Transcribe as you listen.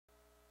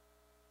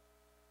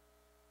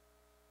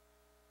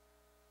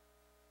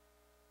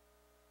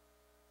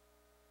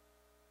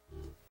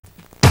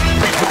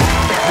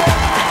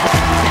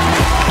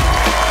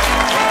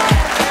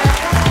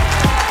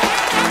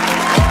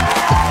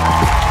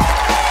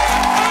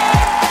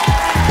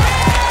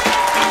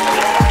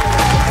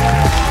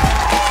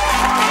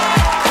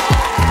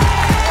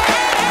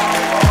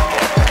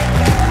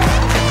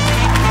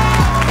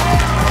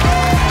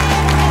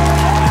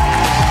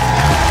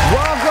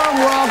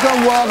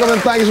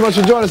thank you so much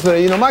for joining us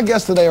today. You know, my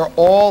guests today are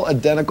all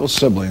identical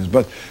siblings,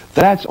 but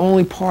that's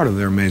only part of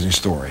their amazing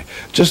story.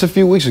 Just a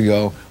few weeks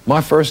ago,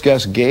 my first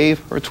guest gave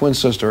her twin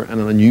sister an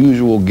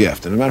unusual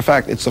gift. And as a matter of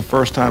fact, it's the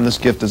first time this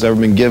gift has ever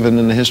been given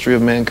in the history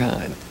of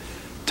mankind.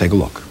 Take a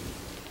look.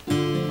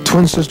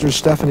 Twin sisters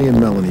Stephanie and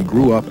Melanie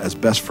grew up as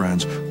best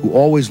friends who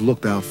always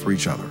looked out for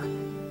each other.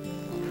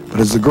 But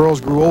as the girls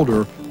grew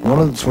older, one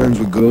of the twins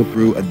would go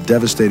through a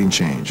devastating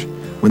change.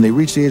 When they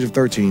reached the age of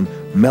 13,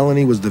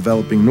 Melanie was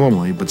developing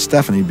normally, but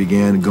Stephanie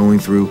began going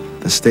through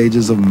the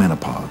stages of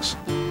menopause.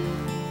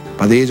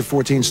 By the age of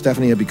 14,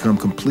 Stephanie had become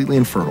completely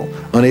infertile,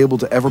 unable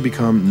to ever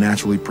become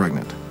naturally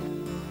pregnant.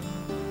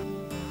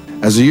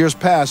 As the years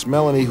passed,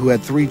 Melanie, who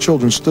had 3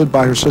 children, stood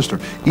by her sister,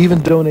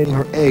 even donating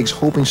her eggs,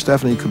 hoping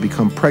Stephanie could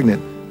become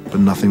pregnant,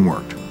 but nothing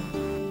worked.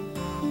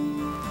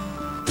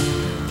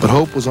 But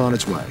hope was on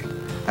its way.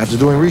 After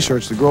doing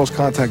research, the girls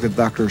contacted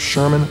Dr.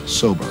 Sherman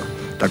Silber.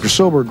 Dr.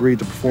 Silber agreed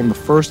to perform the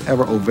first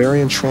ever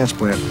ovarian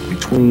transplant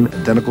between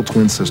identical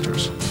twin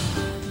sisters.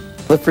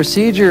 The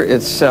procedure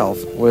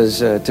itself was,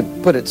 to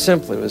put it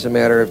simply, was a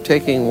matter of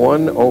taking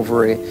one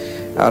ovary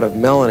out of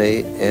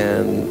Melanie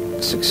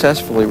and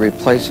successfully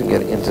replacing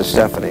it into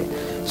Stephanie,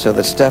 so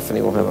that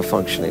Stephanie will have a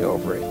functioning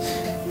ovary.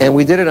 And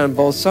we did it on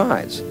both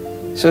sides.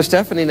 So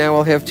Stephanie now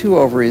will have 2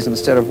 ovaries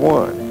instead of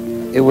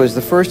 1. It was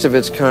the first of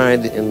its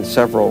kind in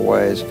several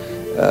ways.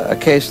 A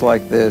case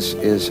like this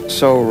is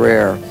so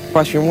rare.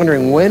 Plus, you're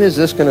wondering, when is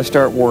this going to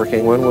start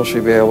working? When will she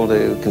be able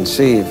to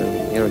conceive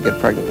and get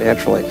pregnant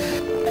naturally?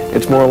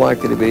 It's more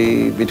likely to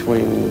be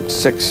between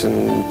 6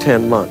 and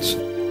 10 months.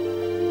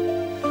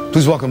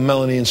 Please welcome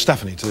Melanie and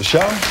Stephanie to the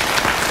show.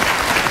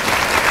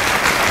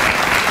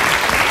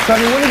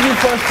 Stephanie, when did you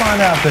first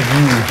find out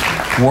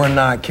that you were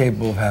not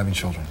capable of having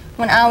children?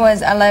 When I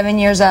was 11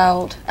 years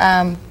old.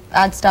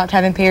 I'd stopped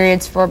having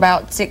periods for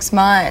about 6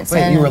 months.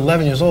 Wait, you were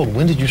 11 years old.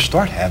 When did you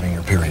start having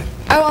your period?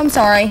 Oh, I'm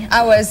sorry.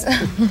 I was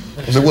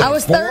I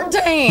was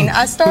 13.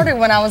 I started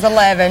when I was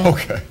 11.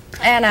 Okay.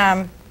 And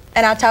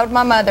I told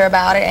my mother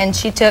about it, and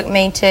she took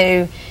me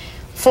to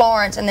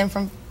Florence, and then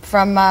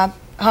from my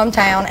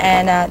hometown,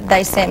 and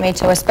they sent me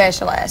to a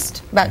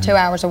specialist about 2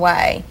 hours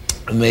away.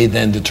 And they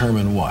then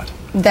determined what?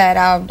 That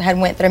I had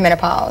went through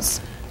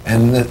menopause.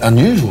 And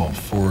unusual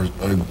for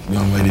a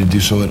young lady to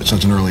do so at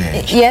such an early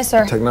age. Yes,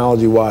 sir.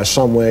 Technology-wise,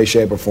 some way,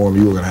 shape, or form,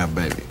 you were going to have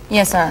a baby.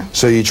 Yes, sir.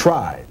 So you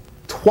tried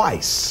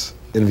twice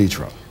in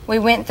vitro. We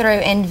went through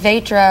in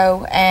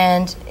vitro,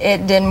 and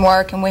it didn't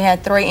work, and we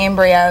had 3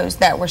 embryos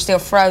that were still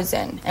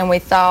frozen, and we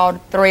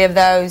thawed 3 of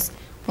those.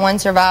 1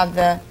 survived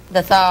the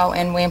thaw,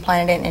 and we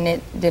implanted it, and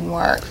it didn't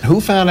work. Who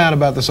found out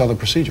about this other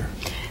procedure?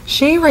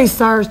 She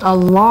researched a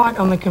lot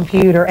on the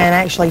computer and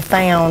actually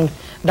found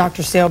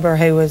Dr. Silber,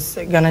 who was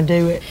going to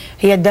do it.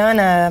 He had done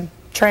a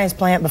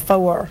transplant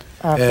before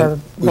for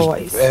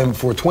boys. And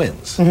for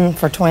twins. Mm-hmm,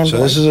 for twin boys. So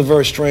this is a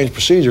very strange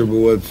procedure,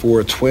 but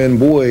for twin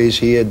boys,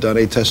 he had done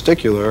a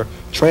testicular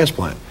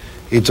transplant.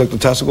 He took the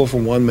testicle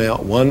from one male,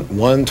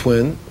 one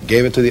twin,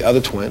 gave it to the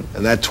other twin,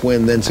 and that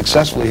twin then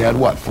successfully had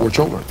what? 4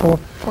 children. 4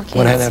 kids.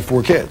 One had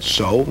 4 kids.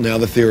 So now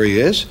the theory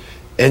is,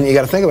 and you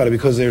got to think about it,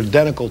 because they're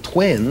identical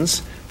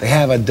twins, they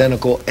have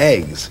identical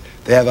eggs.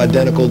 They have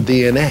identical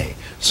DNA.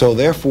 So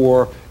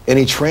therefore,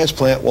 any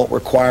transplant won't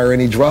require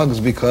any drugs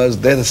because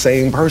they're the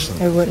same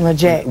person. It wouldn't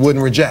reject.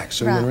 Wouldn't reject,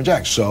 so it wouldn't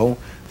reject. So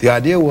the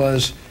idea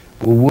was,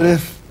 well, what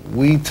if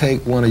we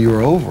take one of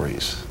your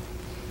ovaries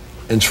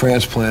and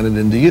transplant it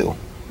into you?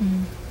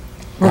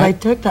 Well, they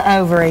took the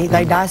ovary,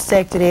 they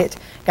dissected it,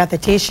 got the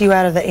tissue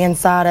out of the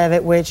inside of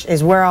it, which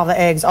is where all the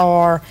eggs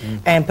are,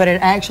 and put it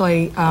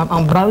actually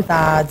on both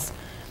sides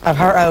of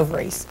her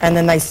ovaries, and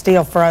then they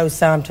still froze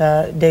some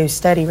to do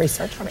study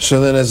research on it. So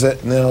then,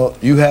 now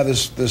you have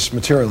this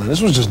material, and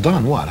this was just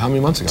done what? How many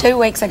months ago? 2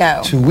 weeks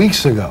ago. 2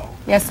 weeks ago.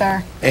 Yes,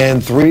 sir.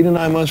 And 3 to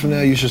 9 months from now,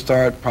 you should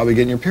start probably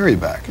getting your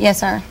period back. Yes,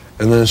 sir.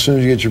 And then as soon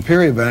as you get your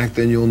period back,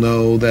 then you'll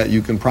know that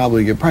you can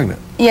probably get pregnant.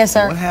 Yes,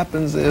 sir. What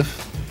happens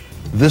if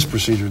this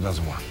procedure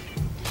doesn't work?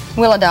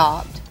 We'll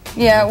adopt.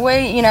 Yeah,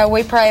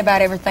 we pray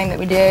about everything that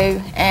we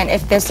do, and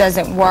if this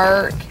doesn't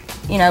work,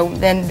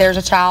 then there's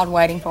a child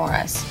waiting for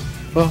us.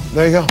 Well,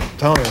 there you go.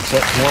 Tell me, that's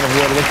one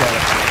way to look at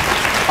it.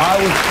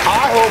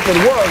 I hope it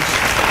works,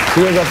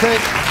 because I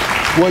think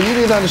what you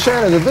need to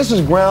understand is that this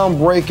is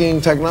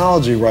groundbreaking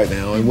technology right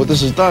now, and what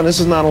this has done, this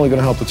is not only going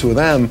to help the 2 of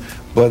them,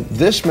 but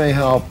this may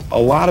help a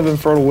lot of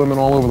infertile women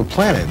all over the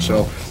planet.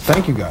 So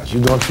thank you guys.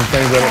 You're doing some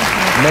things that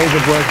are major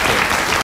breakthroughs.